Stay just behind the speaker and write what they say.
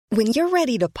When you're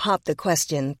ready to pop the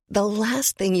question, the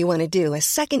last thing you want to do is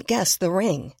second-guess the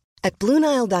ring. At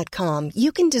BlueNile.com,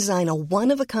 you can design a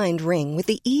one-of-a-kind ring with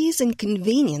the ease and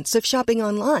convenience of shopping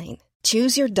online.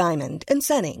 Choose your diamond and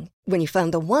setting. When you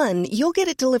find the one, you'll get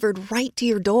it delivered right to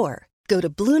your door. Go to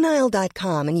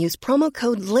BlueNile.com and use promo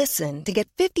code LISTEN to get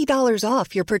 $50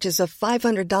 off your purchase of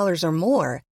 $500 or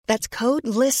more. That's code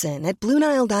LISTEN at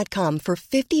BlueNile.com for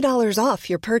 $50 off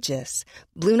your purchase.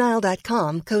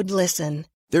 BlueNile.com, code LISTEN.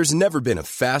 There's never been a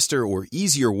faster or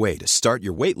easier way to start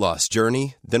your weight loss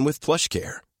journey than with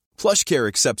PlushCare. PlushCare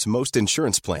accepts most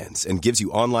insurance plans and gives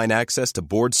you online access to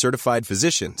board-certified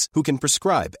physicians who can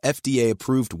prescribe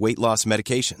FDA-approved weight loss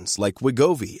medications like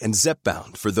Wegovy and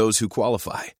Zepbound for those who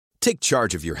qualify. Take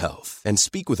charge of your health and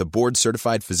speak with a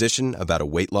board-certified physician about a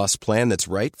weight loss plan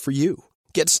that's right for you.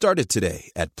 Get started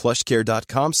today at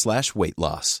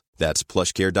plushcare.com/weightloss. That's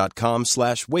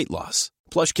plushcare.com/weightloss.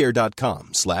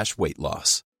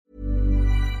 plushcare.com/weightloss.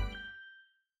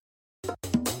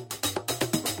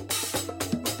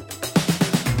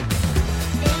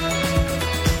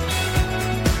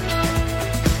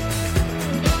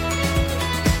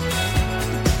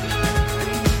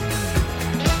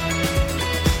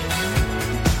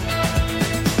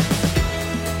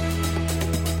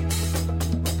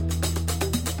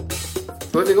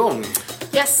 Då är vi igång.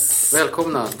 Yes.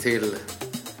 Välkomna till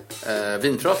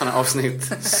Vinpratarna avsnitt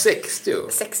 60.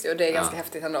 60, det är ganska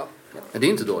häftigt ändå. Men det är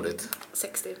inte dåligt.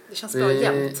 60, det känns bra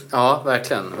jämnt. Ja,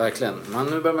 verkligen, verkligen. Men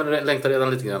nu börjar man längta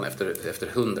redan lite grann efter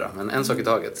 100. Men en sak i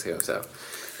taget, ska jag säga.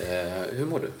 Hur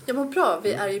mår du? Jag mår bra,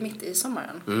 vi är ju mitt i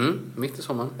sommaren. Mitt i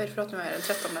sommaren. Vad är det för att nu är den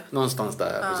 13? Någonstans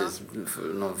där, precis.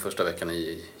 Någon första veckan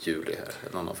i juli här.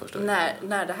 Någon av första veckan.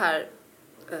 När det här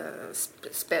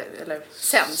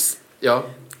sänds, ja.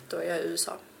 då är jag i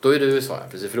USA. Då är du i USA,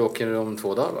 precis. För du åker om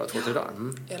 2 dagar, bara 2-3 dagar.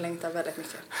 Jag längtar väldigt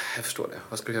mycket. Jag förstår det.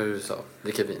 Vad ska du göra i USA?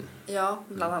 Dricka vin? Ja,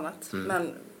 bland annat.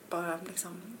 Men bara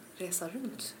liksom resa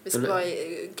runt. Vi ska vara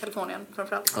i Kalifornien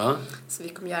framförallt. Ja. Så vi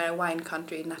kommer göra Wine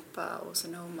Country i Napa och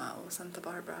Sonoma och Santa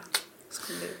Barbara. Så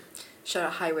kommer vi köra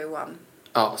Highway 1.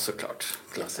 Ja, såklart.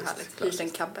 Klassiskt. Hyrt en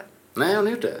cabbe. Nej, har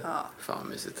ni gjort det? Ja. Fan,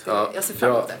 mysigt. Ja, jag ser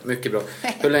fram emot det. Mycket bra.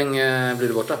 Hur länge blir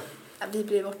du borta? Vi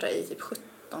blir borta i typ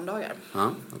 17 dagar.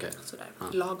 Ja, okej. Sådär,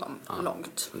 lagom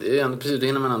långt. Det är ändå, precis, då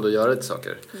hinner man ändå göra lite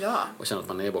saker. Ja. Och känna att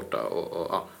man är borta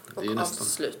och det är ju nästan...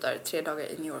 avslutar 3 dagar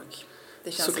i New York.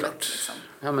 Det känns som ett, liksom,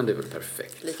 ja, men det är väl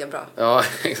perfekt. lika bra. Ja,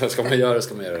 ska man göra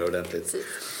det ordentligt. Precis.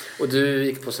 Och du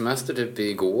gick på semester typ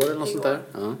igår eller något sånt där?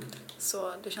 Ja.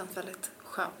 Så det känns väldigt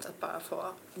skönt att bara få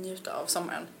njuta av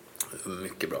sommaren.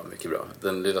 Mycket bra, mycket bra.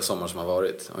 Den lilla sommaren som har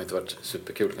varit har inte varit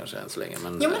superkul kanske än så länge.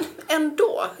 Men... Ja, men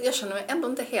ändå. Jag känner mig ändå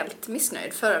inte helt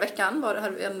missnöjd. Förra veckan hade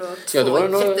vi ändå 2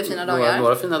 jättefina dagar.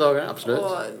 Några fina dagar, absolut.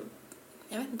 Och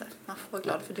jag vet inte, man får vara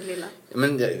glad för det lilla.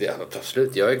 Men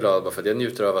absolut, jag är glad bara för att jag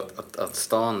njuter av att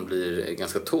stan blir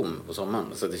ganska tom på sommaren.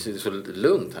 Så det är så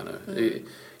lugnt här nu.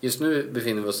 Just nu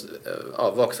befinner vi oss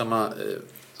vaksamma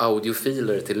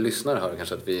audiofiler till lyssnare hör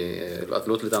kanske att det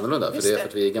låter lite annorlunda. För det är för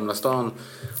att vi är i Gamla stan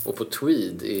och på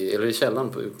Tweed, eller i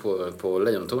källan på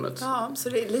Lejontornet. Ja, så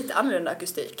det är lite annorlunda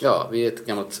akustik. Ja, vi är ett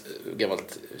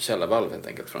gammalt källarvalv helt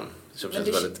enkelt från.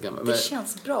 Det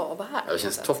känns bra att vara här. Ja, det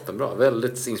känns toppenbra.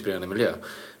 Väldigt inspirerande miljö.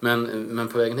 Men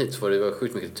på vägen hit så var det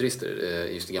sjukt mycket turister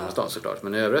just i Gamla stan såklart.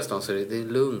 Men i övriga stan så är det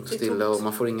lugnt och stilla och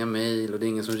man får inga mejl och det är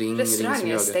ingen som ringer.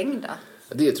 Restauranger är stängda.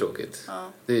 Ja, det är tråkigt. Ja.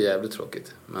 Det är jävligt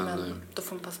tråkigt. Men då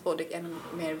får man passa på att dricka ännu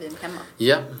mer vin hemma.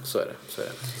 Ja, så är det.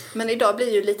 Men idag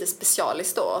blir ju lite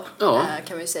specialiskt då,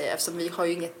 kan vi säga. Eftersom vi har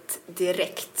ju inget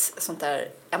direkt sånt där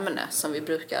ämne som vi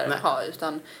brukar ha.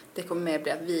 Utan det kommer mer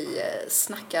bli att vi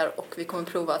snackar och vi kommer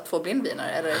prova 2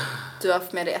 blindviner. Eller du har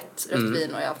haft med dig ett rött vin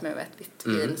och jag har haft med mig ett vitt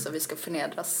vin. Så vi ska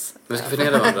förnedras. Vi ska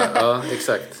förnedra varandra, ja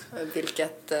exakt.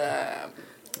 Vilket...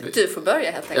 Du får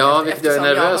börja helt enkelt. Ja, vilket jag är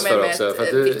nervös för också. För att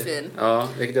ja,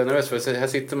 vilket jag är nervös för. Så här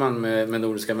sitter man med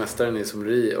nordiska mästaren i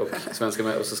sommelier och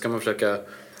svenska och så ska man försöka...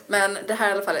 Men det här är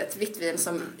i alla fall ett vitt vin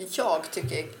som jag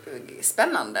tycker är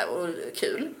spännande och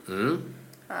kul.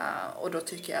 Och då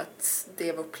tycker jag att det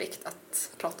är vår plikt att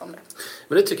prata om det.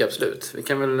 Men det tycker jag absolut. Vi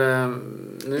kan väl...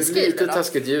 Nu är det lite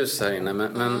taskigt ljus här inne,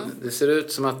 men det ser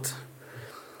ut som att...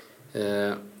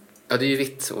 ja, det är ju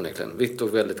vitt onekligen. Vitt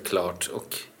och väldigt klart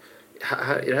och...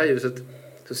 Här, i det här ljuset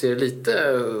så ser det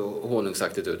lite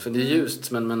honungsaktigt ut. För det är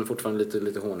ljust men fortfarande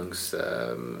lite honungs...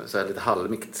 Så här lite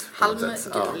halvmigt. Halvgul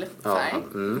färg.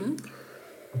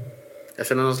 Jag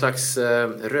känner någon slags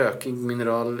rökig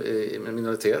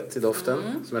mineralitet i doften.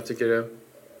 Som jag tycker är...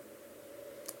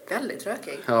 Väldigt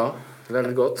rökig. Ja,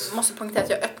 väldigt gott. Jag måste poängtera att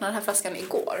jag öppnade den här flaskan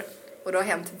igår. Och det har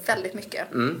hänt väldigt mycket.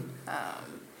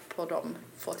 På de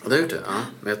få timmarna. Det har gjort det, ja.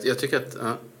 Men jag tycker att...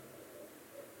 Ja.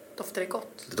 Doftar det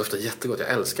gott? Det doftar jättegott. Jag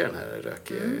älskar den här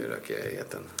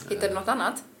rökigheten. Hittar du något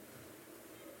annat?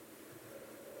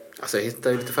 Alltså jag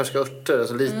hittar ju lite färska örter.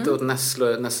 Alltså lite åt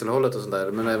nässelhållet och sånt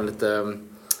där. Men även lite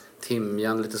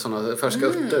timjan, lite sådana färska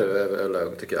örter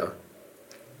överlag tycker jag.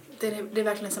 Det är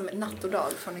verkligen som natt och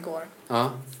dag från igår.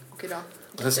 Ja. Och idag.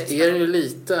 Men så är det ju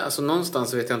lite, alltså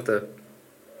någonstans vet jag inte.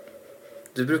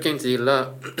 Du brukar inte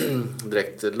gilla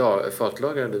direkt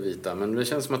fatlagrade vita, men det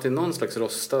känns som att det är någon slags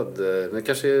rostad. Men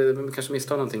kanske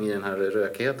misstar någonting i den här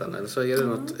rökigheten. Eller så är det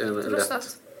något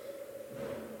rostat.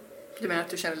 Du menar att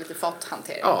du känner lite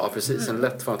fathantering? Ja, precis. En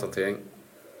lätt fathantering.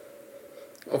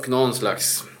 Och någon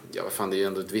slags, ja vad fan, det är ju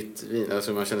ändå ett vitt vin.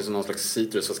 Alltså man känner som någon slags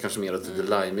citrus, fast kanske mer åt det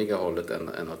limeiga hållet än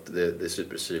åt det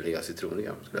supersyrliga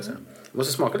citroniga, skulle jag säga. Jag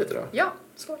måste smaka lite då. Ja,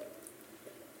 skål.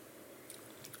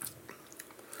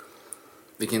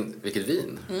 Vilket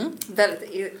vin. Väldigt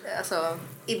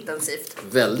intensivt.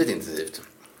 Väldigt intensivt.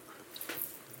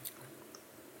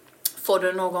 Får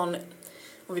du någon,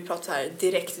 om vi pratar här,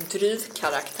 direkt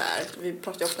druvkaraktär? Vi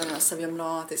pratar ju ofta om Sauvignon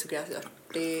Blanc, att det är så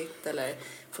gräsörtigt, eller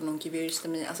får någon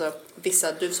gewürztraminer. Alltså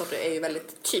vissa druvsorter är ju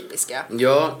väldigt typiska.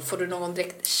 Ja. Får du någon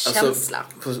direkt känsla?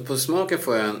 Alltså, på smaken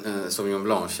får jag en Sauvignon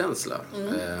Blanc-känsla.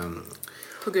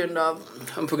 På grund av?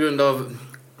 På grund av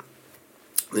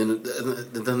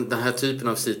den här typen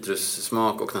av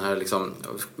citrussmak och den här liksom,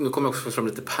 nu kommer jag också fram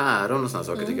lite päron och såna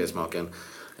saker tycker jag i smaken.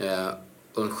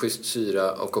 Och en schysst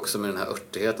syra och också med den här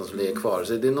örtigheten som ligger kvar.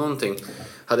 Så det är någonting,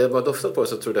 hade jag bara doftat på det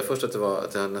så trodde jag först att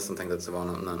jag nästan tänkte att det var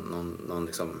någon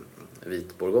liksom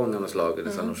vit bourgogne av något slag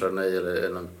eller någon chardonnay eller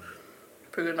någon.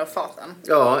 På grund av faten?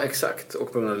 Ja, exakt.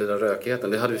 Och på grund av den lilla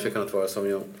rökigheten. Det hade ju kunnat vara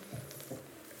som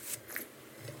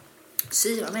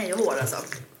Syran är ju hård alltså.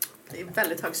 Det är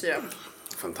väldigt hög syra.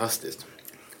 Fantastiskt.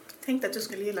 Tänkte att du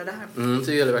skulle gilla det här.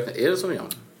 Det gillar verkligen. Är det som jag?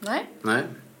 Nej. Nej.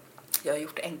 Jag har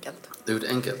gjort det enkelt. Du har gjort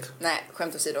det enkelt? Nej,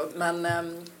 skämt åsido. Men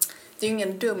det är ju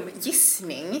ingen dum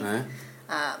gissning. Nej.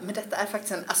 Men detta är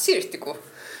faktiskt en Assyrtiko.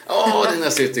 Det är en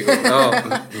Assyrtiko. Ja.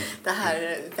 Det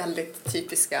här väldigt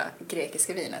typiska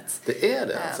grekiska vinet. Det är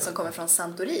det alltså. Som kommer från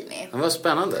Santorini. Det var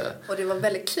spännande. Och det var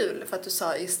väldigt kul för att du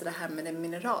sa just det här med det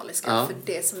mineraliska. Ja. För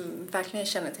det som verkligen är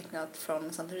kännetecknat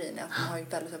från Santorini är att de har ju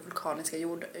väldigt vulkaniska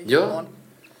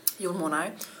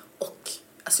jordmånar. Och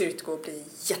Assyrtiko blir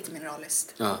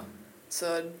jättemineraliskt. Ja.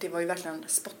 Så det var ju verkligen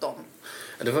spot on.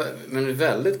 Det var men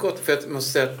väldigt gott, för jag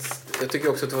måste säga att jag tycker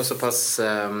också att det var så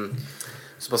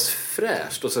pass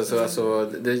fräscht och alltså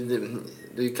det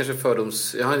är kanske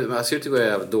fördoms. Assyrtiko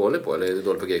är jag dålig på, eller är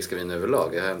dålig på grekiska vin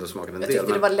överlag. Jag har ändå smakat en del. Jag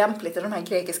tyckte det var lämpligt i de här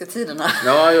grekiska tiderna.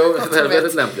 Ja,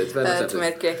 väldigt lämpligt.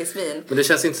 Med ett grekiskt vin. Men det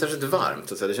känns inte särskilt varmt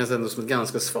så att säga. Det känns ändå som ett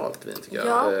ganska svalt vin tycker jag.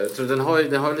 Ja. Jag tror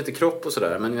den har lite kropp och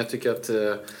sådär, men jag tycker att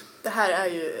det här är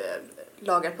ju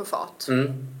lagrat på fat.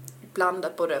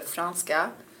 Blandat både franska,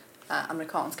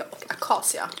 amerikanska och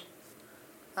akacia.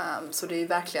 Så det är ju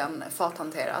verkligen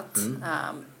fathanterat.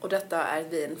 Och detta är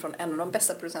vin från en av de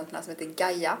bästa producenterna som heter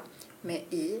Gaia med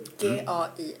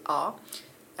Gaia.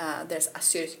 Deras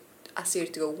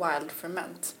Assyrtiko Wild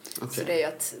Ferment. Okay. Så det är ju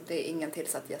att det är ingen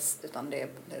tillsatt jäst utan det är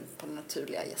på den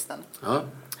naturliga jästen. Ja.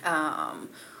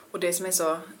 Och det som är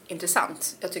så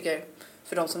intressant, jag tycker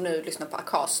för de som nu lyssnar på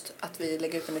Acast, att vi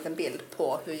lägger ut en liten bild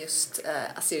på hur just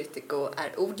Assyrtiko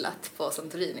är odlat på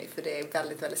Santorini, för det är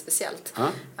väldigt, väldigt speciellt.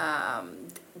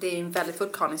 Det är en väldigt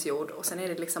vulkanisk jord och sen är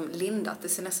det liksom lindat. Det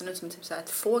ser nästan ut som typ så här ett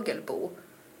fågelbo.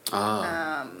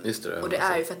 Just det. Och det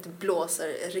är ju för att det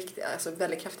blåser alltså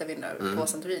väldigt kraftiga vindar på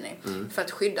Santorini för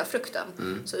att skydda frukten.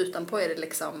 Så utanpå är det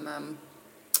liksom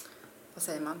vad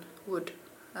säger man? Wood.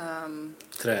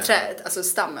 Trädet, alltså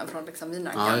stammen från liksom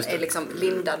vinrankan är liksom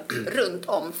lindad runt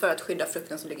om för att skydda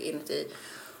frukten som ligger inuti.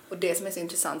 Och det som är så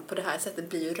intressant på det här sättet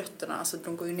blir ju rötterna, alltså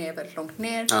de går ju ner väldigt långt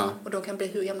ner och de kan bli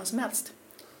hur gamla som helst.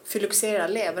 Phylloxera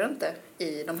lever inte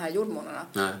i de här jordmånerna.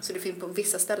 Så det finns på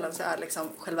vissa ställen så är liksom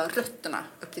själva rötterna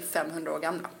upp till 500 år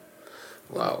gamla.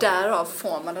 Wow. Och därav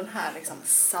får man den här liksom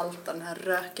salta, den här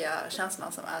rökiga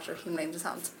känslan som är så himla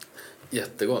intressant.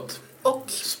 Jättegott. Och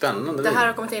spännande. Det här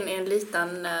har kommit in i en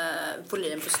liten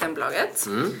volym på Systembolaget.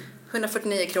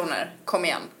 149 kronor, kom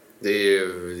igen. Det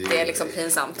är liksom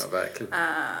pinsamt. Ja, verkligen.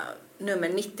 Nummer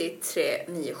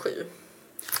 9397.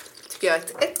 Tycker jag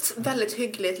ett väldigt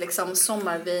hyggligt liksom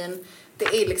sommarvin. Det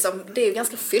är ju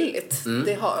ganska fylligt.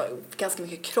 Det har ganska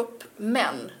mycket kropp,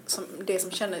 men det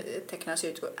som kännetecknar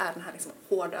Assyrtiko är den här liksom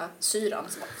hårda syran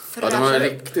som de har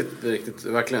riktigt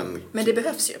verkligen. Men det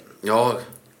behövs ju. Ja.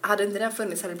 Hade inte den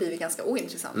funnits hade det blivit ganska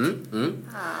ointressant.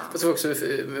 Fast också,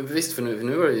 visst, för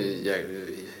nu var det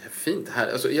ju fint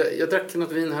här. Alltså, jag drack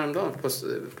något vin häromdagen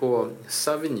på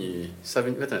Sauvignon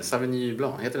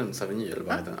Blanc. Heter den Sauvignon eller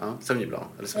vad heter den? Ja, Sauvignon Blanc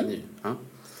eller Sauvignon. Ja.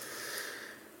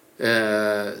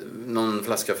 Någon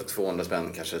flaska för 200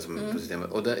 spänn kanske som på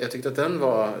systemet. Och jag tyckte att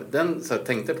den så här,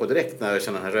 tänkte jag på direkt när jag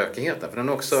kände den här rökigheten. För den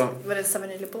också... Var det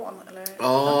Sauvignon Lebon eller?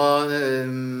 Ja,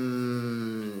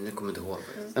 jag kommer inte ihåg.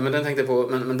 Nej, men den tänkte jag på,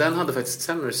 men den hade faktiskt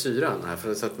sämre syra än den här.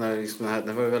 För så att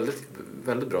den var väldigt,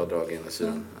 väldigt bra drag i den här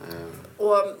syran.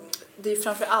 Och det är ju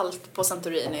framför allt på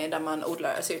Santorini där man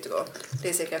odlar Assyrtiko. Det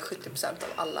är cirka 70% av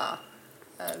alla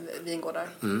vingårdar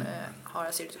har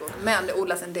Assyrtiko. Men det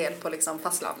odlas en del på liksom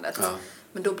fastlandet. Ja.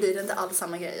 Men då blir det inte alls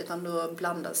samma grej utan då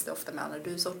blandas det ofta med andra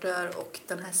druvsorter och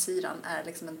den här syran är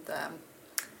liksom inte...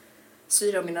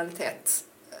 Syra och mineralitet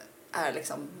är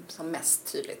liksom som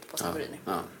mest tydligt på Santorini.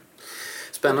 Ja.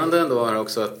 Spännande ändå är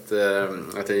också att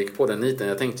jag gick på den niten.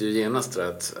 Jag tänkte ju genast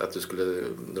att du skulle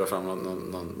dra fram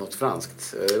något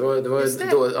franskt. Det var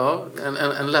då, ja,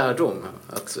 en lärdom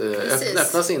att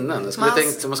öppna sinnen.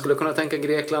 Man skulle kunna tänka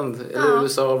Grekland eller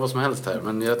USA eller vad som helst här.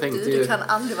 Men jag tänkte du kan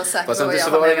aldrig vara säker på vad jag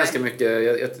har med ganska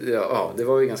mycket, det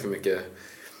var ju ganska mycket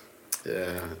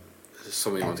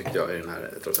som jag tyckte jag i den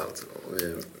här trots allt.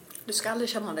 Du ska aldrig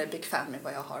känna dig bekväm med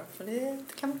vad jag har. För det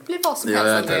kan bli vad som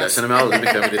helst. Jag känner mig aldrig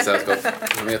bekväm med ditt sällskap.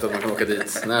 Man vet att man kan åka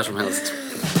dit när som helst.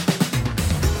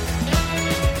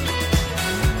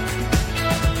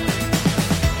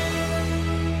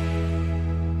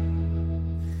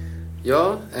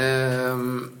 Ja,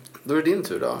 då är det din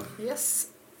tur då. Yes.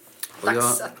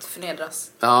 Dags att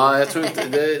förnedras. Ja, jag tror inte...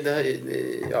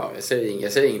 jag säger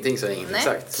ingenting så är ingenting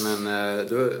sagt. Men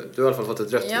du har i alla fall fått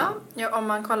ett rött vin. Ja, om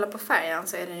man kollar på färgen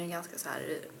så är den ju ganska så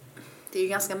här... Det är ju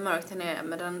ganska mörkt här nere,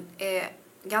 men den är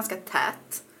ganska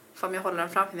tät. För om jag håller den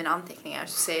framför mina anteckningar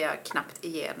så ser jag knappt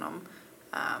igenom.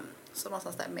 Så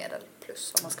någonstans där medel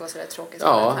plus, om man ska vara sådär tråkig.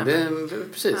 Ja,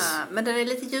 precis. Men den är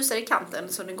lite ljusare i kanten,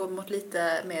 så den går mot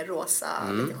lite mer rosa,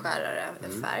 lite skärare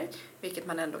färg. Vilket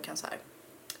man ändå kan så här...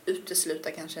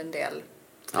 utesluta kanske en del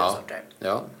sorter.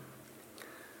 Ja.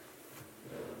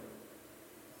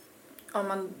 Om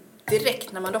man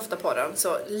direkt när man doftar på den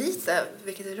så lite,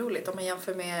 vilket är roligt om man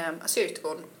jämför med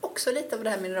Assyrtikon, också lite av det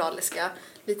här mineraliska,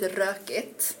 lite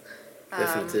rökigt.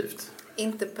 Definitivt.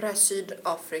 Inte på det här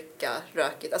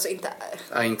Sydafrika-rökigt. Alltså inte...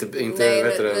 Ja, inte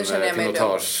vet du den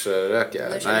pinotage-rökiga.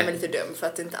 Nu känner jag mig lite dum för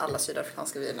att inte alla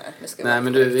sydafrikanska viner. Nej,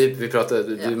 men vi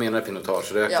pratade, du menar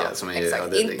pinotage-rökiga som är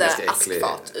exakt. Inte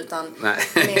askfat utan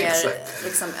mer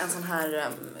liksom en sån här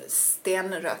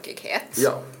stenrökighet.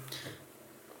 Ja.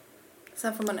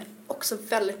 Sen får man också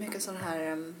väldigt mycket sån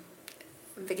här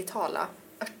vegetala,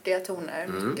 örtiga toner.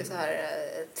 Mycket så här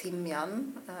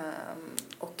timjan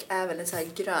och även en så här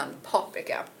grön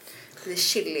paprika. Det är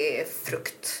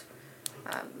chilifrukt.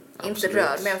 Inte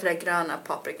röd, men den där gröna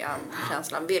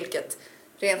paprika-känslan. Vilket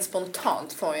rent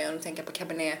spontant får jag att tänka på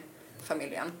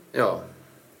Cabernet-familjen. Ja.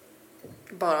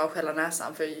 Bara av själva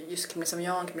näsan. För just Cabernet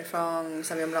Sauvignon, Cabernet Franc,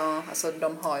 Sauvignon Blanc. Alltså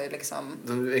de har ju liksom...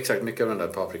 Exakt, mycket av den där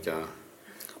paprika...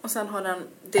 Och sen har den,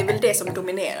 det är väl det som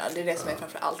dominerar, det är det som är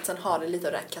framför allt. Sen har det lite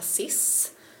av det här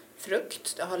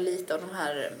cassisfrukt, det har lite av de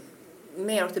här,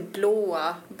 mer åt det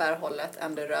blåa bärhållet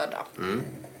än det röda.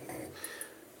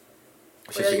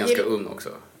 Och känns ganska ung också,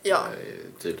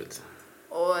 tydligt.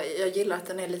 Och jag gillar att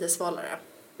den är lite svalare.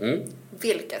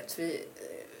 Vilket vi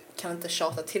kan inte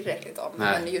tjata tillräckligt om.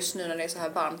 Nej. Men just nu när det är så här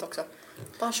varmt också,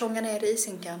 bara tjonga ner i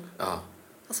isinkan. Ja.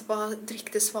 Alltså bara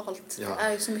drick det svalt. Ja. Det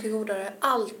är ju så mycket godare.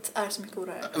 Allt är så mycket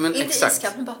godare. Men inte exakt.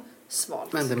 Iskallt, men bara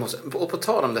svalt. Men det måste... Och på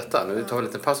tal om detta, nu tar vi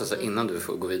lite paus så innan du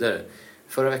får gå vidare.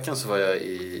 Förra veckan så var jag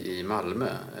i Malmö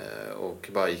och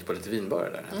bara gick på lite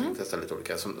vinbarer där. Jag testade lite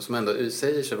olika som ändå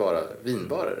säger sig vara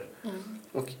vinbarer.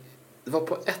 Och det var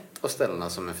på ett av ställena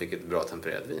som jag fick ett bra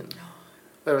tempererat vin.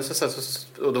 Ja.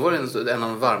 Och då var det en av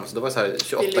de varmaste, då var det så här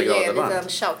 28 grader varmt. Vill du ge en liten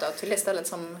shoutout till det stället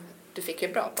som du fick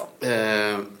ju bra på?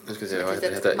 Nu ska vi se vad det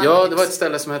heter. Ja, det var ett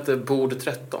ställe som hette Bord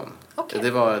 13. Okay.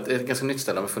 Det var ett ganska nytt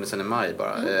ställe, det har funnits sedan i maj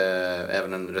bara.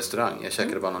 Även en restaurang. Jag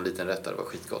käkade bara någon liten rätt där, det var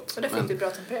skitgott. Och där fick du bra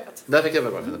tempererat? Där fick jag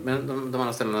bra tempererat. Men de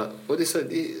andra ställena, och det är så...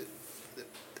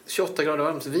 28 grader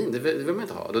varmt vin, det vill man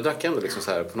inte ha. Då drack jag ändå liksom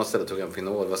så här, på något ställe tog jag en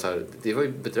Pinot, det var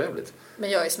ju bedrövligt. Men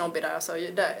jag är snobbig där, alltså.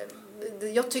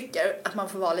 Jag tycker att man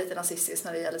får vara lite nazistisk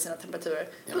när det gäller sina temperaturer.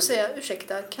 Ja. Då säger jag,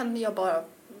 ursäkta, kan jag bara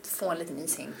få en liten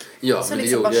ishink? Ja, så men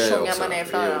liksom det gjorde bara jag också. Man ner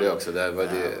det gjorde jag också. Det var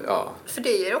det, ja. För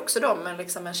det ger också dem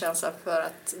en känsla för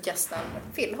att gästen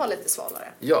vill ha lite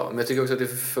svalare. Ja, men jag tycker också att det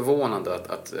är förvånande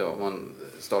att om man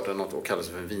startar något och kallar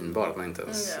sig för en vinbar att man inte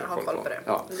ens har koll på det.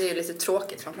 Ja. Det är ju lite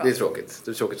tråkigt framförallt. Det är tråkigt.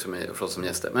 Det är tråkigt för oss som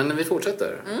gäster. Men vi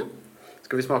fortsätter.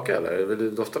 Ska vi smaka eller vill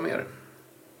du dofta mer?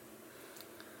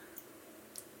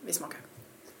 Vi smakar.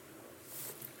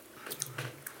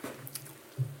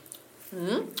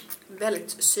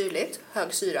 Väldigt syrligt,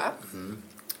 hög syra.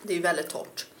 Det är ju väldigt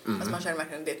torrt. Alltså man känner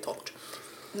verkligen att det är torrt.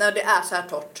 när det är så här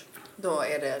torrt, då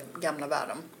är det gamla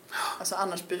världen. Alltså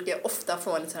annars brukar jag ofta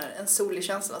få en solig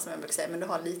känsla som jag brukar säga, men du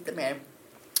har lite mer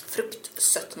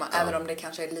fruktsötma, även om det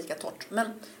kanske är lika torrt. Men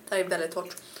det här är väldigt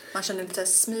torrt. Man känner lite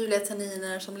smuliga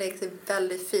tanniner som lägger sig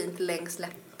väldigt fint längs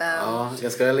läppen. Ja,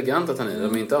 ganska eleganta tanniner.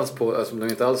 De är inte alls, de är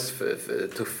inte alls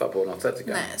tuffa på något sätt,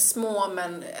 tycker jag. Nej, små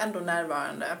men ändå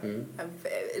närvarande.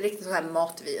 Riktigt så här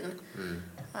matvin.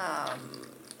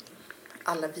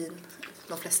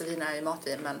 De flesta viner är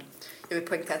matvin, men jag vill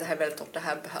poängtera att det här är väldigt torrt. Det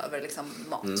här behöver liksom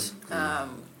mat.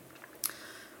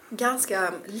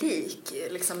 Ganska lik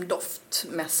liksom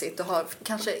doftmässigt. Du har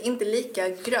kanske inte lika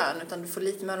grön, utan du får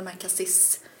lite med de här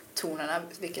cassis-tonerna,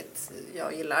 vilket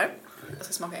jag gillar. Jag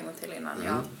ska smaka en gång till innan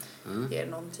jag ger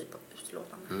någon typ av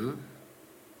utlåtande.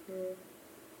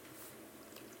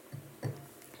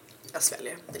 Jag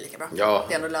sväljer, det är lika bra. Ja.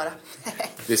 Det är ändå lördag.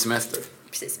 Det är semester.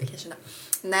 Precis, vi kan känna.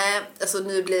 Nej, alltså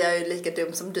nu blir jag ju lika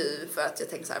dum som du, för att jag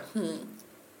tänker så här,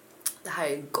 det här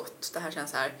är gott. Det här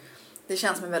känns så här. Det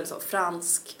känns som en väldigt så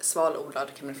fransk svalodlad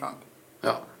Cabernet Franc.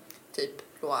 Ja. Typ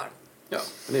Loire. Ja,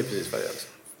 det är precis vad det är.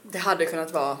 Det hade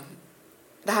kunnat vara...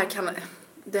 Det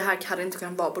här hade inte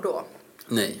kunnat vara Bordeaux.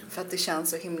 Nej. För att det känns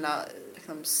så himla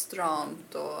liksom,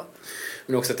 strant och...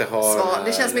 Men också att det har...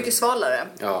 det känns mycket svalare.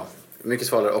 Ja, mycket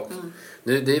svalare. Och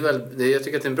det är väl, jag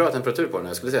tycker att det är en bra temperatur på den.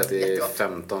 Jag skulle säga att det är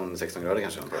 15-16 grader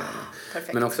kanske.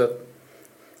 Perfekt. Men också att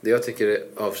det jag tycker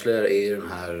avslöjar är ju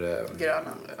den här...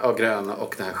 gröna. Ja, gröna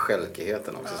och den här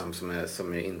skälkigheten också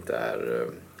som inte är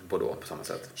Bordeaux på samma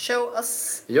sätt. Show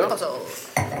us. Ja. Alltså.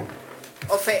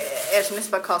 Och för er som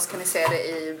lyssnar på podcast kan ni se det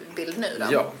i bild nu då?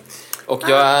 Ja. Och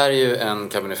jag är ju en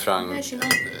Cabernet Franc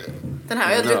den här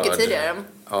har jag druckit tidigare.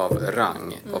 Av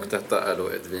rang. Och detta är då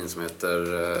ett vin som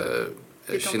heter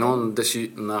Chinon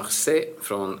de Narcé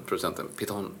från producenten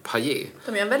Piton Paillet.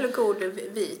 De gör en väldigt god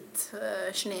vit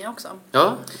Chiné också.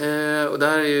 Ja, och det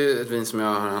här är ju ett vin som jag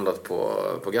har handlat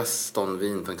på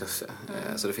gastonvin.se.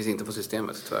 Så det finns inte på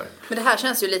systemet tyvärr. Men det här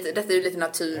känns ju lite, detta är ju lite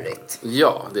naturligt.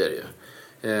 Ja, det är det ju.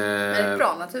 Är det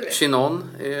bra naturligt? Chinon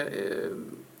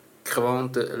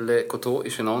Crevant Le Coteau i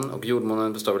Chinon, och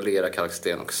jordmånen består av lera,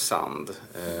 kalksten och sand.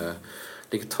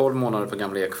 Ligger 12 månader på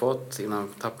gamla ekfat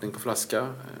innan tappning på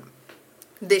flaska.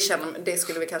 Det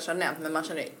skulle vi kanske ha nämnt, men man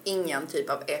känner ingen typ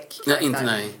av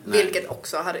Nej. Vilket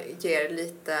också ger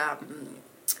lite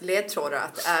ledtrådar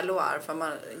att det är Loire, för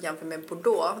man jämför med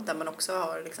Bordeaux där man också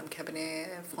har liksom Cabernet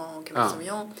Franc, Cabernet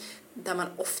Sauvignon, där man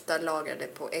ofta lagar det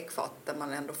på ekfat, där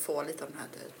man ändå får lite av den här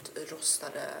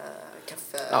rostade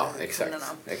kaffe. Ja,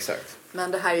 exakt.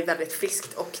 Men det här är väldigt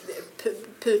friskt och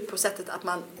på sättet att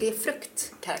det är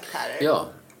fruktkaraktärer. Ja.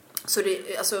 Så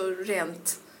det, alltså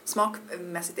rent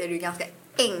smakmässigt är det ju ganska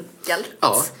enkelt.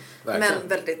 Ja, verkligen. Men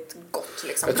väldigt gott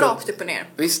liksom. Rakt upp och ner.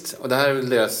 Visst, och det här är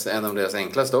väl en av deras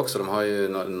enklaste också. De har ju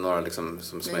några liksom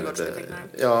som är lite...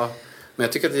 Ja, men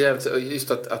jag tycker att det är jävligt,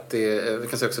 just att det, vi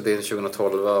kan säga också att det är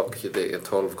 2012 och det är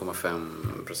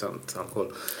 12,5%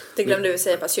 alkohol. Det glömde vi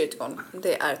säga på Syrtgon.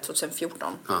 Det är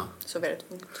 2014. Ja. Så väldigt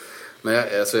ungt. Men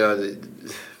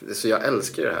jag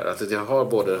älskar det här. Att jag har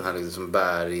både den här liksom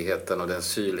bärigheten och den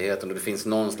syrligheten, och det finns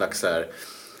någon slags så här,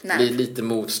 lite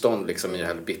motstånd liksom i den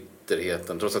här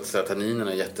bitterheten, trots att så här,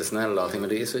 tanninerna är jättesnälla och allting, men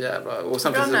det är så jävla, och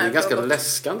samtidigt är det ganska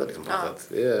läskande liksom, på något sätt.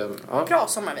 Det är, bra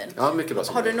sommarvin. Ja, mycket bra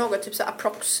sommarvin. Har du något typ så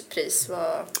approx-pris?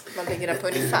 Vad ligger det på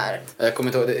ungefär? Jag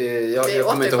kommer inte ihåg, jag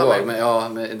kommer inte ihåg,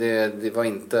 men det var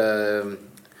inte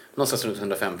någonstans runt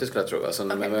 150 skulle jag tro. Alltså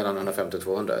mellan 150 och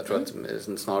 200. Jag tror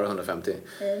att snarare 150.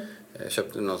 Jag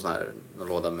köpte någon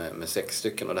låda med 6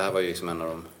 stycken. Och det här var ju liksom en av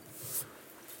dem.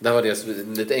 Det här var det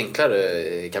lite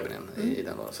enklare kabinen i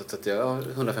den lådan. Så att jag har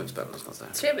 150 spänn någonstans där.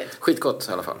 Trevligt. Skitgott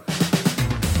i alla fall.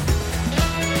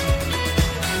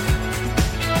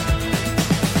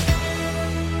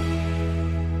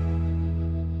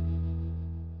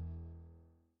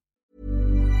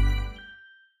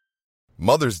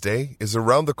 Mother's Day is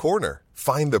around the corner.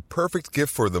 Find the perfect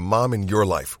gift for the mom in your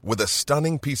life with a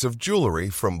stunning piece of jewelry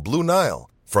from Blue Nile.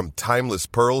 From timeless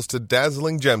pearls to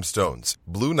dazzling gemstones,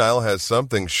 Blue Nile has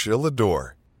something she'll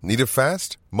adore. Need it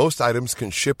fast? Most items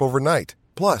can ship overnight.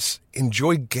 Plus,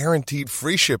 enjoy guaranteed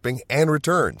free shipping and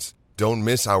returns. Don't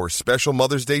miss our special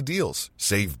Mother's Day deals.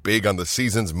 Save big on the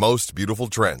season's most beautiful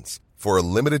trends. For a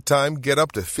limited time, get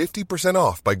up to 50%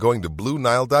 off by going to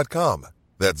BlueNile.com.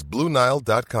 That's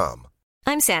BlueNile.com.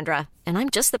 I'm Sandra, and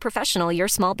I'm just the professional your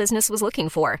small business was looking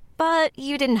for. But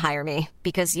you didn't hire me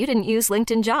because you didn't use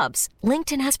LinkedIn Jobs.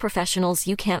 LinkedIn has professionals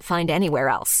you can't find anywhere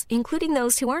else, including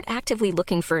those who aren't actively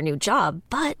looking for a new job,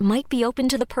 but might be open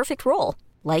to the perfect role,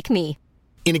 like me.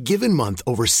 In a given month,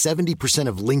 over 70%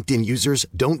 of LinkedIn users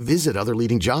don't visit other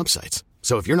leading job sites.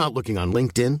 So if you're not looking on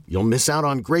LinkedIn, you'll miss out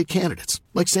on great candidates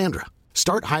like Sandra.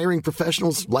 Start hiring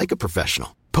professionals like a professional.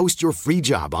 Post your free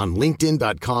job on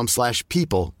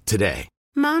linkedin.com/people today.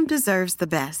 Mom deserves the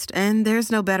best, and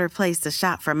there's no better place to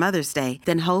shop for Mother's Day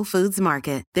than Whole Foods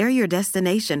Market. They're your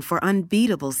destination for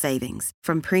unbeatable savings,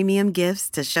 from premium gifts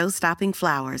to show-stopping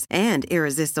flowers and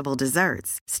irresistible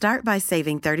desserts. Start by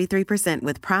saving 33%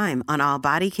 with Prime on all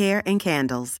body care and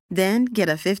candles. Then get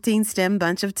a 15-stem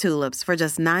bunch of tulips for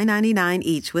just $9.99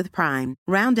 each with Prime.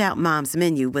 Round out Mom's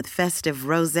menu with festive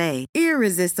rosé,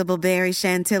 irresistible berry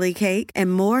chantilly cake,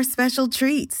 and more special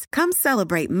treats. Come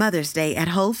celebrate Mother's Day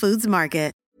at Whole Foods Market.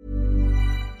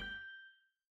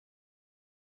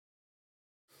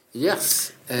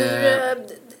 Yes.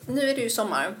 Nu är det ju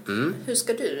sommar. Hur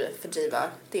ska du fördriva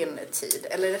din tid?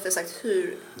 Eller rättare sagt,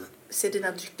 hur ser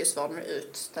dina dryckesvanor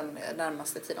ut den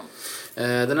närmaste tiden?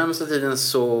 Den närmaste tiden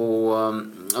så...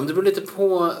 det beror lite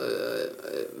på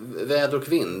väder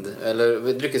och vind.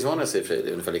 Eller dryckesvanor ser för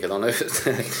sig ungefär likadana ut.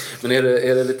 Men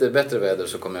är det lite bättre väder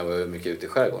så kommer jag vara mycket ute i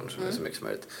skärgården så mycket som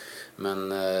möjligt. Men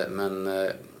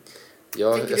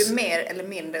dricker du mer eller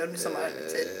mindre under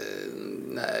sommartid?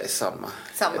 Nej, samma.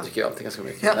 Jag dricker ju alltid ganska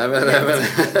mycket. Ja.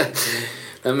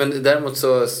 Nej, men däremot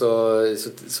så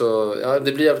ja,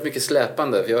 det blir jävligt mycket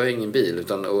släpande för jag har ju ingen bil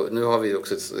och nu har vi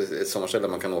också ett sommarställe där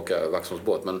man kan åka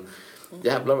Vaxholmsbåt, men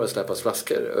jävlar vad det släpas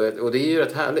flaskor och det är ju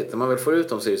rätt härligt. När man väl får ut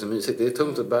dem så är det så mysigt. Det är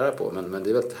tungt att bära på men det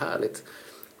är väldigt härligt.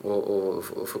 Och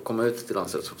få komma ut till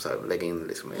landet och så här, lägga in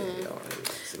liksom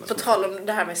på tal om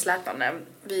det här med släpande.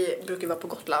 Vi brukar vara på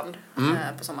Gotland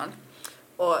på sommaren.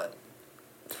 Och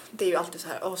det är ju alltid så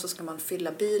här, så ska man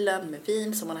fylla bilen med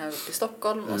vin som man har uppe i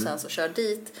Stockholm och sen så kör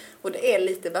dit. Och det är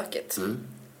lite bökigt.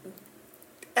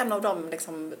 En av de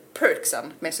liksom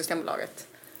perksen med Systembolaget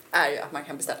är ju att man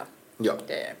kan beställa. Ja.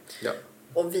 Ja.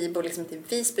 Och vi bor liksom inte i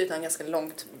Visby utan ganska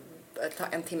långt,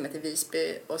 en timme till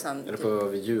Visby och sen... Är det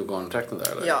på Djurgården-trakten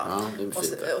där eller? Ja,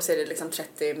 och så är det liksom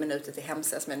 30 minuter till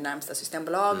Hemsö som är närmsta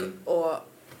Systembolag och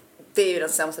det är ju den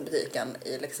sämsta butiken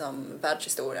i liksom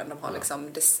världshistorien. De har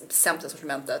liksom det sämsta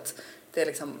sortimentet. Det är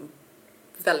liksom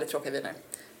väldigt tråkiga viner.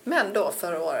 Men då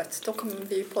förra året, då kom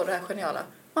vi på det här geniala.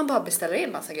 Man bara beställer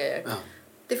in massa grejer. Ja.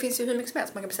 Det finns ju hur mycket som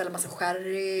helst. Man kan beställa massa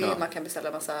sherry, man kan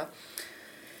beställa massa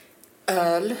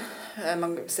öl,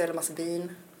 man beställer massa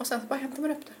vin och sen bara hämtar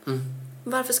man upp det.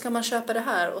 Varför ska man köpa det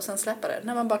här och sen släppa det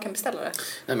när man bara kan beställa det?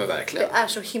 Nej men verkligen. Det är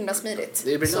så himla smidigt.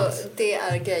 Det är brilliant. Så det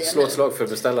är grejen. Slå ett slag för att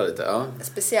beställa lite, ja.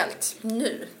 Speciellt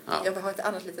nu. Ja. Jag har ett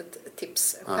annat litet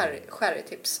tips,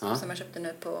 sherry-tips som jag köpte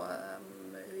nu på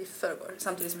i förrgår.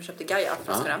 Samtidigt som jag köpte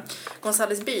Gaia-flaskorna.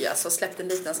 Gonzales Byas har släppt en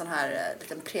liten sån här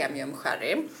liten premium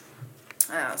sherry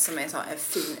som är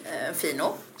en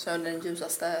fino. Så den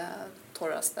ljusaste,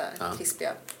 torraste,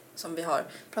 krispiga som vi har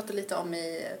pratat lite om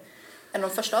i en av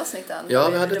de första avsnitten. Ja,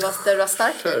 vi hade det var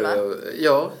starkt, va?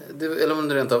 Ja, eller om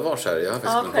det rent av var sherry. Jag har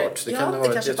faktiskt glömt bort. Det kan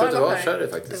vara, jag tror att det var sherry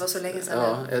faktiskt. Det var så länge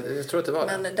sedan. Ja, jag tror att det var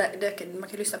det. Men man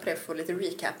kan lyssna på det för att få lite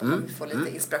recap och få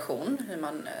lite inspiration. Hur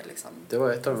man liksom... Det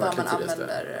var ett av de vad man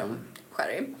använder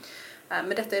sherry. Men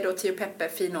detta är då Tio Peppe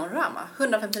Fino Rama.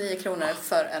 159 kronor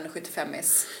för en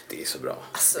 75-is. Det är så bra.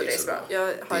 Alltså det är så bra.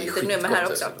 Jag har ett litet nummer här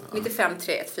också.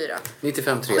 95314.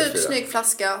 95314. Sjukt snygg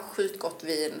flaska, sjukt gott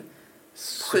vin.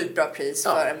 Sjukt bra pris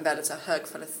för en väldigt så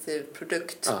högkvalitativ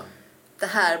produkt. Det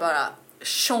här bara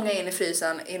tjonga in i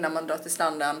frysen innan man drar till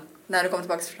stranden. När du kommer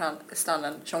tillbaka till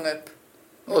stranden, tjonga upp.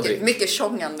 Mycket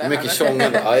tjongande. Mycket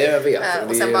tjongande, ja jag vet.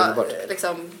 Och sen bara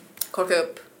liksom korka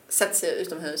upp, sätta sig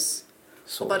utomhus.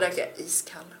 Så och bara dricka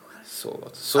iskall skär. Så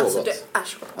gott. Det är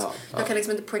så gott. Jag kan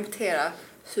liksom inte poängtera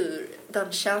hur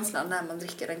den känslan när man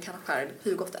dricker en kanna skärd,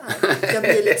 hur gott det är. Jag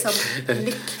blir liksom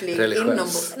lycklig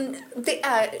inombords. Det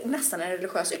är nästan en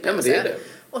religiös upplevelse. Ja, men det är det.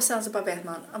 Och sen så bara vet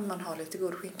man att man har lite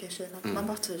god skinka i kylen. Man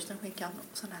bara tar ut den skinkan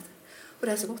och sen äter. Och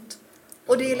det är så gott.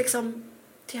 Och det är liksom,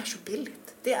 det är så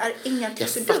billigt. Det är inga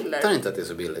krusiduller. Jag fattar inte att det är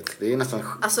så billigt. Det är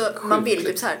nästan alltså man vill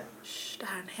typ så här, det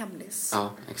här är en hemlis.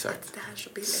 Ja, exakt. Det här är så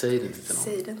billigt. Säg det inte till någon.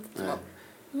 Säg det inte till någon.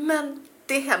 Men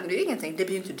det händer ju ingenting. Det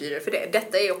blir ju inte dyrare för det.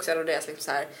 Detta är också en av deras liksom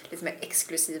så här, lite mer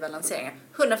exklusiva lanseringar.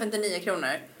 159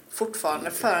 kronor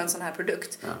fortfarande för en sån här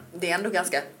produkt. Ja. Det är ändå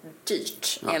ganska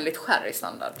dyrt enligt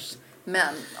sherry-standards.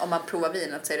 Men om man provar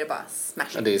vinet så är det bara smash.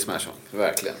 Ja, det är smash,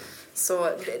 verkligen.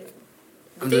 Så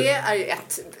det är ju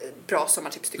ett bra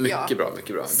sommartips tycker jag.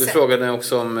 Mycket bra. Du frågade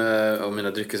också om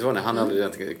mina dryckesvanor. Han hade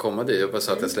egentligen kommit dit. Jag bara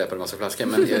sa att jag släpade en massa flaskor.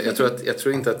 Men jag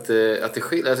tror inte att det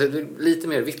skiljer. Alltså, lite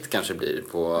mer vitt kanske blir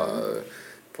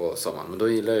på sommaren. Men då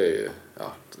gillar jag ju...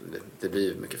 Ja, det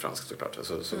blir mycket franskt såklart.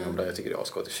 Alltså, så jag tycker det är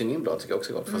asgott. Cheninblad tycker jag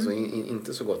också är gott. Fast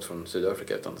inte så gott från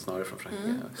Sydafrika utan snarare från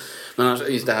Frankrike. Men annars,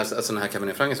 just det här, alltså den här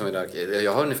Cabernet Franc som vi drack.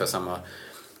 Jag har ungefär samma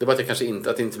Det är bara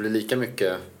att det inte blir lika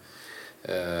mycket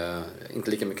inte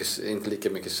lika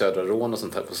mycket södra rån och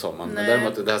sånt här på sommaren. Nej.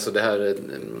 Men däremot det här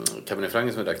Cabernet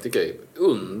Franc som jag drack tycker jag är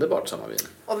underbart sommarvin.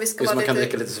 Och vi ska man kan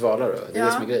dricka lite svalare. Det är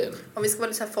det som är grejen. Om vi ska vara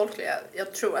lite så här folkliga.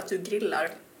 Jag tror att du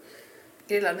grillar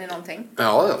ni någonting?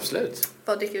 Ja, absolut.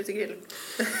 Vad dricker du till grill?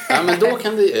 Ja, men då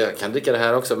jag kan dricka det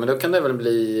här också, men då kan det väl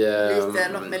bli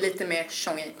något med lite mer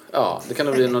tjong i. Ja, det kan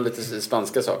nog bli någon lite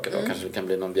spanska saker då. Kanske det kan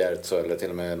bli någon bjärtso eller till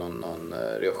och med någon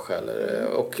rioja eller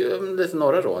och lite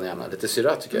norra rån gärna. Lite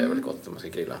syra tycker jag är väldigt gott om man ska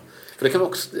grilla. För det kan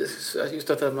också just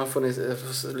att man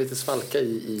får lite svalka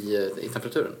i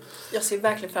temperaturen. Jag ser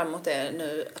verkligen fram emot det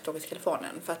nu att åka till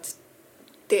Kalifornien, för att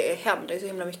det händer så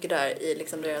himla mycket där i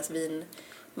liksom deras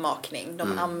vinmakning.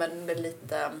 De använder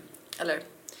lite, eller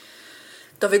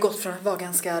då har vi gått från att vara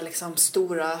ganska liksom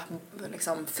stora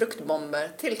liksom fruktbomber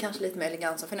till kanske lite mer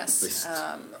elegans och finess.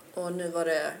 Och nu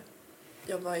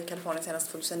jag var i Kalifornien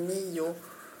senast 2009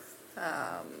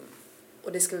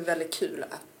 och det ska bli väldigt kul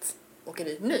att åka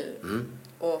dit nu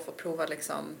och få prova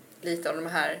liksom lite av de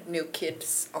här New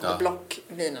Kids on the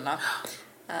Block-vinerna.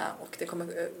 Och det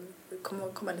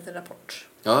kommer komma en liten rapport.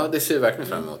 Ja, det ser vi verkligen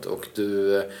fram emot. Och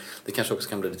det kanske också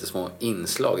kan bli lite små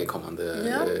inslag i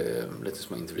kommande lite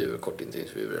små intervjuer,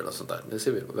 kortintervjuer eller sånt där. Det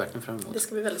ser vi verkligen fram emot. Det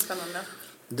ska bli väldigt spännande.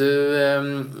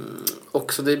 Du,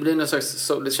 också det blir någon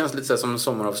slags, det känns lite så här som en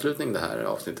sommaravslutning det här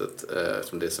avsnittet,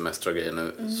 som det är semester och grejer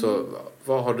nu. Så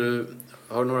vad har du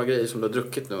några grejer som du har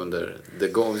druckit nu under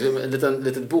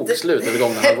litet bokslut över det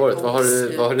gångna halvåret? Vad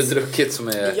har du druckit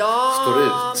som står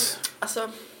ut?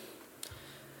 Alltså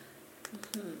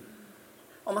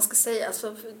om man ska säga,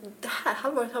 alltså det här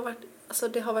halvåret har varit, alltså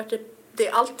det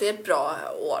är alltid ett bra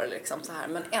år liksom så här,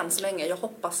 men än så länge jag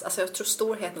hoppas, alltså jag tror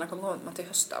storheterna kommer komma till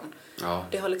hösten. Ja.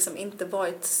 Det har liksom inte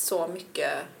varit så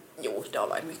mycket. Jo, det har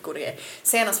varit mycket goda grejer.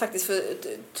 Senast faktiskt för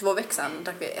 2 veckor sedan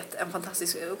drack vi en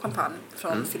fantastisk champagne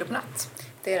från Philip Nat.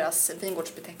 Deras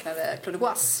vingårdsbetecknade Clos de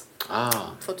Boisse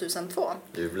 2002.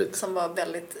 Ljuvligt. Som var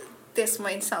väldigt, det som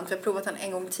var intressant, vi har provat den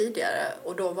en gång tidigare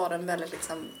och då var den väldigt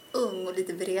liksom ung och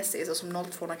lite vresig, så som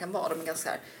 02 kan vara. De är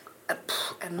ganska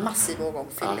en massiv årgång,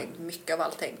 fyllig, mycket av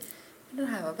allting. Den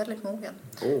här var väldigt mogen.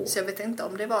 Så jag vet inte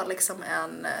om det var liksom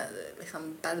en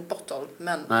liksom bad bottle,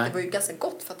 men det var ju ganska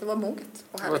gott för att det var moget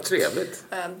och härligt. Det var trevligt.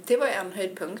 Det var en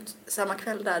höjdpunkt. Samma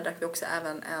kväll där drack vi också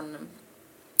även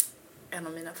en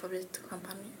av mina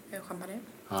favoritchampagne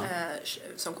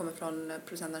som kommer från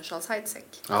producenten Charles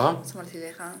Heidsieck som var till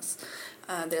Reims.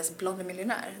 Deras Blonde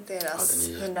Millionär, deras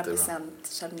 100%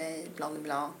 Chardonnay Blanc de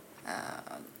Blanc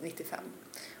 95.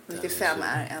 95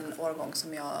 är en årgång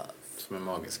som är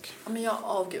magisk. Ja, men jag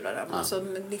avgudar dem. Alltså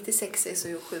 96 är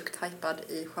så sjukt hypad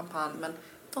i champagne, men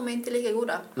de är inte lika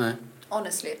goda. Nej.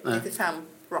 Honestly, 95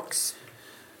 rocks.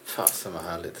 Fasen vad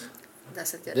härligt. Där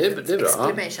sätter jag det är bra.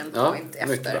 Exclamation point efter.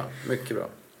 Mycket bra, mycket bra.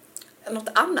 Något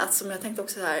annat som jag tänkte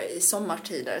också här i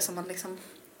sommartider som man liksom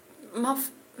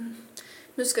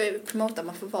nu ska jag promota,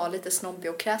 man får vara lite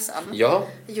snobbig och kräsen. Ja.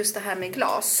 Just det här med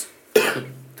glas.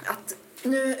 Att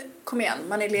nu, kom igen,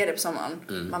 man är ledig på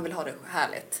sommaren. Man vill ha det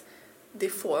härligt. Det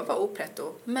får vara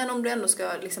opretto. Men om du ändå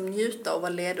ska liksom njuta och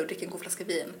vara ledig och dricka en god flaska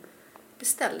vin,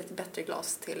 beställ lite bättre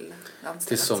glas till landstället.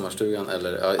 Till sommarstugan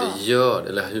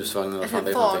eller husvagnen.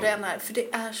 Eller vad det än är. För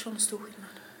det är sån stor skillnad.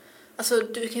 Alltså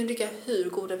du kan ju dricka hur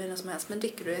goda viner som helst, men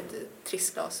dricker du ett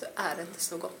trist glas så är det inte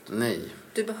så gott. Nej.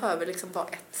 Du behöver liksom vara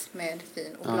ett med ditt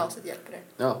vin och glaset hjälper dig.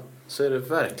 Ja, så är det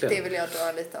verkligen. Det vill jag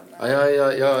dra lite om. Ja,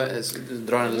 jag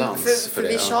drar en lans för det.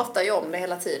 Vi tjatar ju om det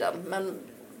hela tiden, men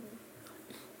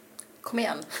kom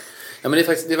igen. Ja, men det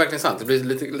är verkligen sant. Det blir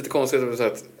lite konstigt att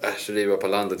säga att det är bara på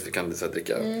landet vi kan så här,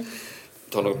 dricka.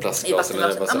 Ta något plastglas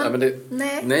eller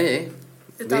nej.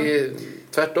 Utan, det är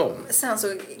tvärtom. Sen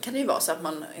så kan det ju vara så att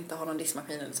man inte har någon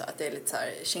diskmaskin eller så, att det är lite så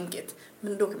här kinkigt.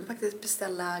 Men då kan man faktiskt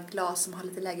beställa glas som har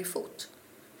lite lägre fot.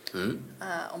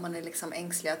 Om man är liksom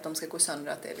ängslig att de ska gå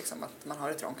sönder, att det är liksom att man har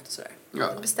det trångt och sådär. Ja.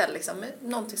 Beställ liksom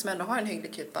någonting som ändå har en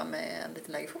hygglig kupa med en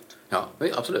lite lägre fot. Ja,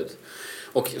 absolut.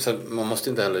 Och så man måste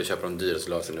inte heller köpa de dyraste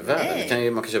glasen i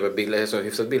världen. Man kan köpa så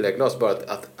hyfsat billiga glas, bara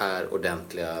att är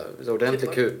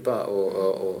ordentlig kupa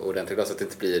och ordentliga glas, att det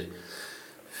inte blir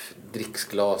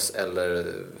dricksglas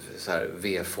eller så här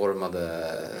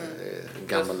V-formade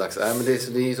gammaldags. Men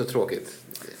det är så tråkigt.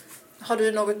 Har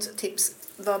du något tips?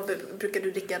 Vad brukar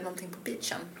du dricka någonting på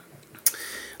beachen?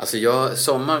 Alltså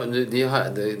sommar,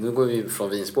 nu går vi från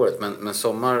vinspåret, men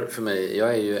sommar för mig, jag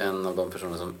är ju en av de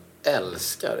personer som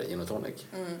älskar gin och tonic.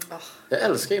 Jag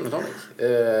älskar gin och tonic.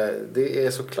 Det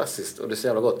är så klassiskt och det är så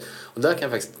jävla gott. Och där kan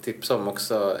jag faktiskt tipsa om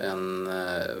också en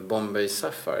Bombay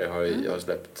Sapphire. Jag har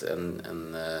släppt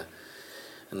en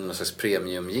någon slags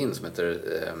premium gin som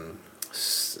heter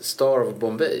Star of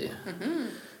Bombay.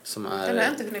 Som är, den har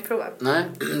jag inte kunnat prova. Nej,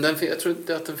 jag tror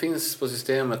inte att den finns på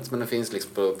systemet, men den finns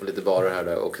liksom på lite barer här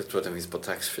där, och jag tror att den finns på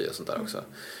taxfree och sånt där också.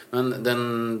 Men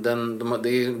det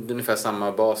är ungefär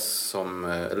samma bas som,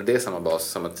 eller det är samma bas,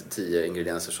 samma 10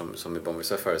 ingredienser som i Bombay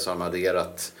Sapphire, så har man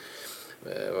adderat,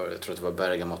 jag tror att det var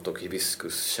bergamott och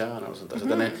hibiskuskärna och sånt där. Så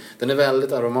den är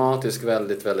väldigt aromatisk,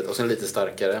 väldigt, och sen lite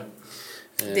starkare.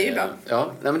 Det är ju bra.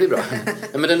 Ja, nej, men det är bra.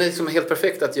 Ja, men den är liksom helt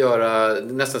perfekt att göra,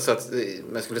 nästan så att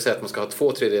man skulle säga att man ska ha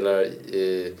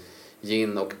 2/3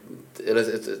 gin och, eller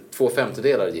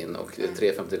 2/5 gin och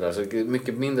 3/5, så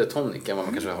mycket mindre tonic än vad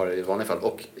man kanske har i vanliga fall,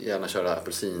 och gärna köra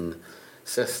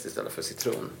apelsinzest istället för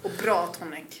citron. Och bra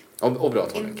tonic. Och bra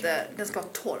tonic. Inte, den ska vara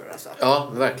torr alltså.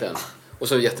 Ja, verkligen. Och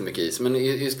så jättemycket is. Men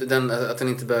just att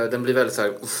den blir väldigt så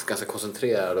här, ganska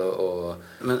koncentrerad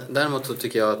men däremot så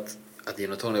tycker jag att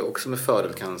gin och tonic också med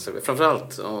fördel kan servera,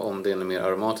 framförallt om det är en mer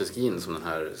aromatisk gin som den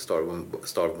här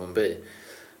Star of Bombay,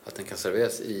 att den kan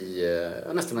serveras i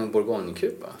nästan en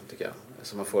bourgognekupa, tycker jag.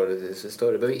 Så man får det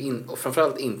större. Och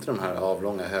framförallt inte de här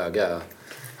avlånga, höga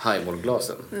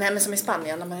highballglasen. Nej, men som i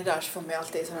Spanien när man är där så får man ju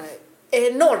alltid sådana här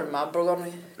enorma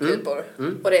bourgognekupor.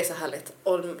 Och det är så härligt.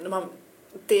 Och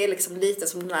det är liksom lite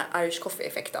som den här Irish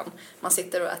coffee-effekten. Man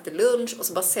sitter och äter lunch och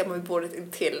så bara ser man vid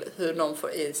bordet till hur någon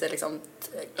får i sig liksom,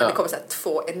 det kommer så här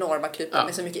 2 enorma kupor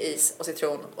med så mycket is och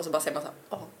citron, och så bara ser man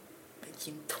så här,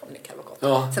 gin tonic här var gott.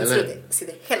 Ja, sen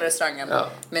sitter hela restaurangen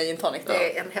med gin tonic.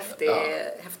 Det är en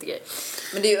häftig grej.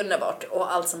 Men det är ju underbart,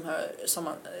 och allt som hör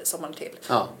sommaren till.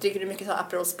 Dricker du mycket så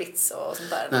Aperol Spritz och sånt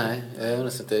där?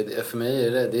 Nej, för mig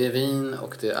är det är vin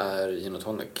och det är gin och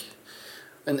tonic.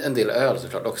 En del öl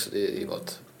såklart också, det är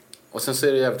gott. Och sen så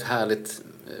är det jävligt härligt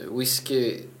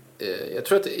whisky. Jag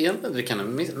tror att egentligen dricker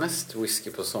mest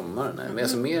whisky på sommaren, men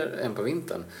alltså mer än på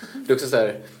vintern. Det är också så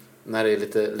här, när det är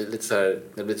lite så här,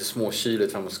 det blir lite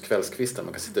småkyligt framåt kvällskvisten,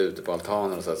 man kan sitta ute på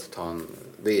altanen och så ta en,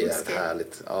 det är jävligt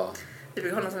härligt. Ja. Det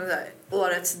brukar ha någon sån där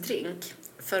årets drink.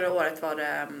 Förra året var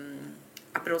det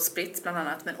Aperol Spritz bland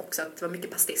annat, men också att det var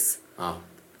mycket pastis. Ja.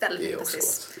 Väldigt mycket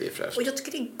pastis. Det är fräscht. Och jag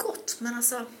tycker det är gott, men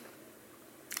alltså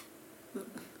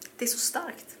det är så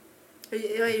starkt.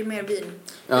 Jag är ju mer vin.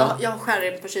 Jag har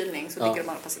sherry på kylning, så ligger de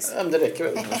bara pastis. Ja, men det räcker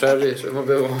väl. Sherry,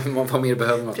 vad mer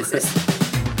behöver man? Precis.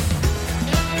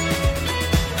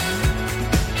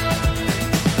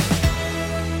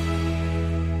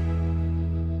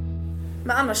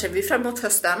 Men annars ser vi fram emot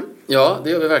hösten. Ja, det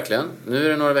gör vi verkligen. Nu är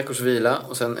det några veckors vila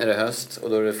och sen är det höst och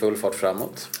då är det full fart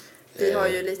framåt. Vi har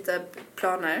ju lite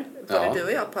planer, både du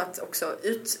och jag, på att också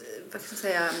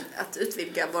att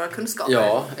utvidga våra kunskaper.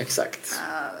 Ja, exakt.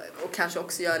 Och kanske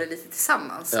också göra det lite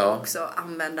tillsammans. Och också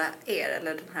använda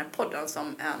eller den här podden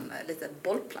som en liten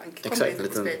bollplank. Exakt, en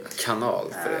liten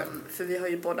kanal för det. För vi har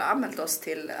ju båda anmält oss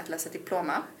till att läsa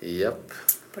diploma. Japp.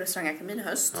 På Restaurangakademin i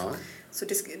höst. Ja. Så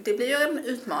det blir ju en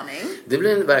utmaning. Det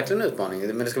blir verkligen en utmaning,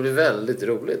 men det ska bli väldigt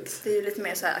roligt. Det är ju lite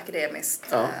mer så här akademiskt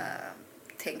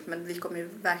tänkt, men vi kommer ju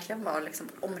verkligen vara liksom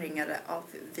omringade av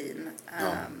vin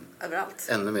överallt.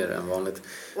 Ännu mer än vanligt.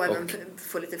 Och även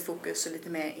få lite fokus och lite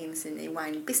mer insyn i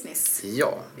wine business.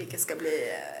 Ja. Vilket ska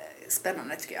bli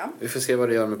spännande, tycker jag. Vi får se vad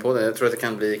det gör med podden. Jag tror att det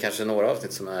kan bli kanske några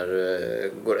avsnitt som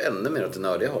går ännu mer åt det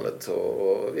nördiga hållet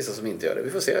och vissa som inte gör det. Vi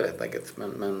får se det helt enkelt.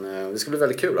 Men det ska bli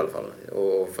väldigt kul i alla fall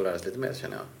och få lära sig lite mer,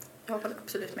 känner jag. Jag håller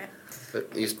absolut med.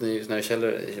 Just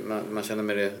när man känner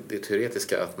med det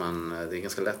teoretiska att det är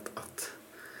ganska lätt att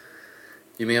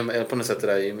ju mer på något sätt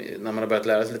när man har börjat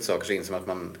lära sig lite saker så inser man att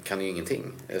man kan ju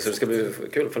ingenting. Så det ska bli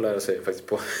kul att få lära sig faktiskt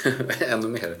på ännu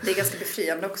mer. Det är ganska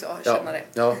befriande också att känna det.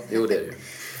 Ja, jo det är det.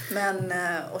 Men,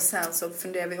 och sen så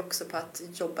funderar vi också på att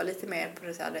jobba lite mer på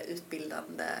det här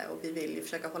utbildande, och vi vill ju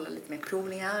försöka hålla lite mer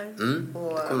provningar.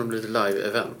 Och, det kommer att bli ett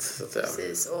live-event, så att säga.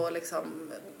 Precis, och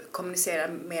liksom kommunicera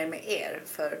mer med er,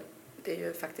 för det är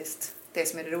ju faktiskt det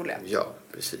som är det roliga. Ja,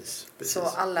 precis. Så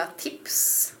alla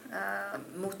tips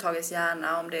mottages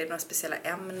gärna, om det är några speciella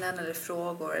ämnen eller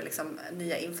frågor, eller liksom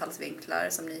nya infallsvinklar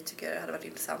som ni tycker hade varit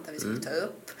intressanta att vi skulle ta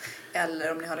upp.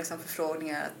 Eller om ni har liksom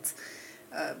förfrågningar att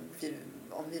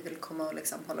om vi vill komma och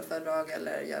liksom hålla föredrag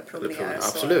eller göra provningar.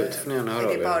 Absolut, får ni gärna höra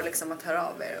av er. Det är bara liksom att höra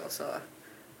av er. Och så.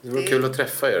 Det vore kul att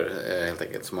träffa er helt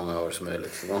enkelt, så många av er som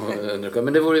möjligt.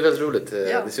 Men det vore ju väldigt roligt,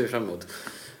 det ser vi fram emot.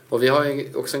 Och vi har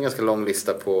ju också en ganska lång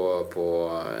lista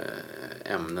på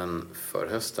ämnen för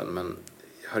hösten, men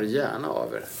hör gärna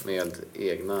av er med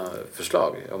egna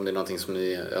förslag om det är någonting som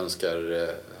ni önskar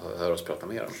höra oss prata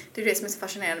mer om. Det är det som är så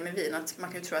fascinerande med vin, att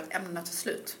man kan ju tro att ämnena tar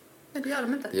slut. Men det gör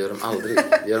de inte. Det gör de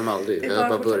aldrig. Vi har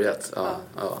bara börjat.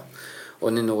 Ja.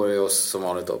 Och ni når ju oss som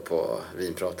vanligt då på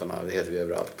Vinpratarna. Det heter vi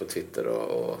överallt på Twitter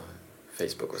och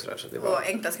Facebook och sådär. Så det var... Och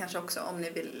enklast kanske också om ni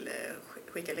vill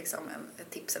skicka liksom ett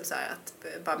tips eller så här, att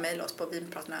bara mejla oss på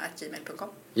vinpratarna@gmail.com.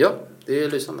 Ja, det är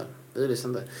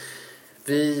lysande.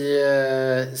 Vi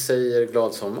säger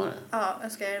glad sommar. Ja,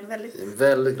 önskar er en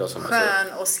väldigt glad sommar.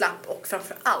 Skön och slapp och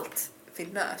framförallt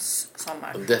finös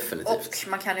sommar. Definitivt. Och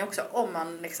man kan ju också, om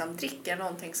man liksom dricker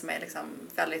någonting som är liksom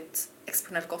väldigt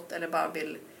exceptionellt gott eller bara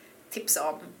vill tipsa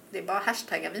om, det är bara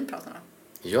hashtagga vinpratarna.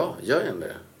 Ja, gör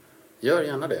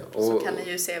gärna det. Och så kan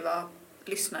ni ju se vad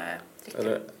lyssnare dricker.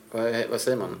 Eller vad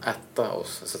säger man? Äta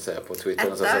oss så att säga på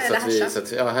Twitter.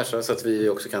 Så att vi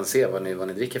också kan se vad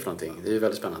ni dricker för någonting. Det är ju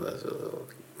väldigt spännande. Så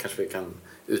kanske vi kan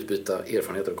utbyta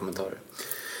erfarenheter och kommentarer.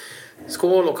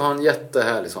 Skål och ha en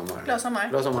jättehärlig sommar. Glad sommar.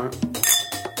 Glad sommar.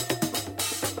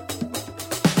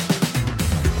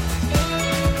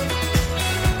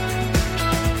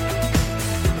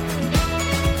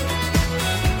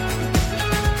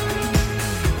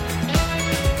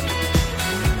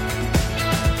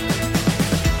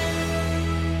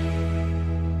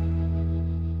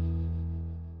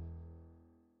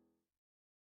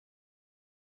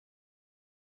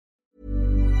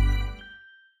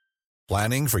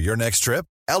 Planning for your next trip?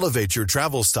 Elevate your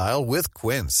travel style with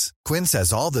Quince. Quince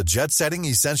has all the jet-setting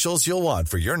essentials you'll want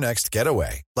for your next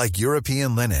getaway, like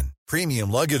European linen,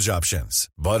 premium luggage options,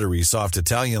 buttery soft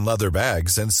Italian leather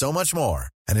bags, and so much more.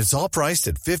 And it's all priced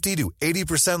at 50 to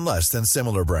 80% less than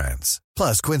similar brands.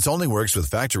 Plus, Quince only works with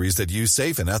factories that use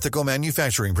safe and ethical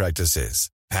manufacturing practices.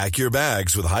 Pack your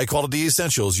bags with high-quality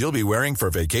essentials you'll be wearing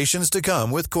for vacations to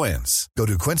come with Quince. Go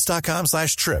to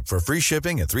quince.com/trip for free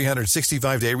shipping and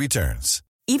 365-day returns.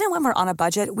 Even when we're on a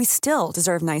budget, we still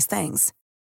deserve nice things.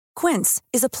 Quince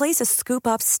is a place to scoop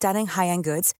up stunning high-end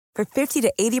goods for 50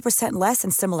 to 80% less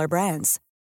than similar brands.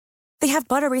 They have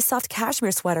buttery soft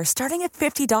cashmere sweaters starting at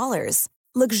 $50,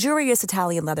 luxurious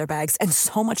Italian leather bags, and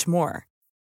so much more.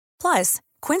 Plus,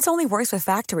 Quince only works with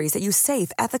factories that use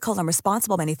safe, ethical, and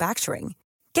responsible manufacturing.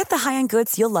 Get the high-end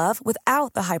goods you'll love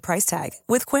without the high price tag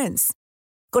with Quince.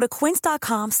 Go to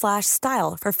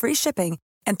quince.com/style for free shipping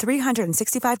and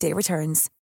 365-day returns.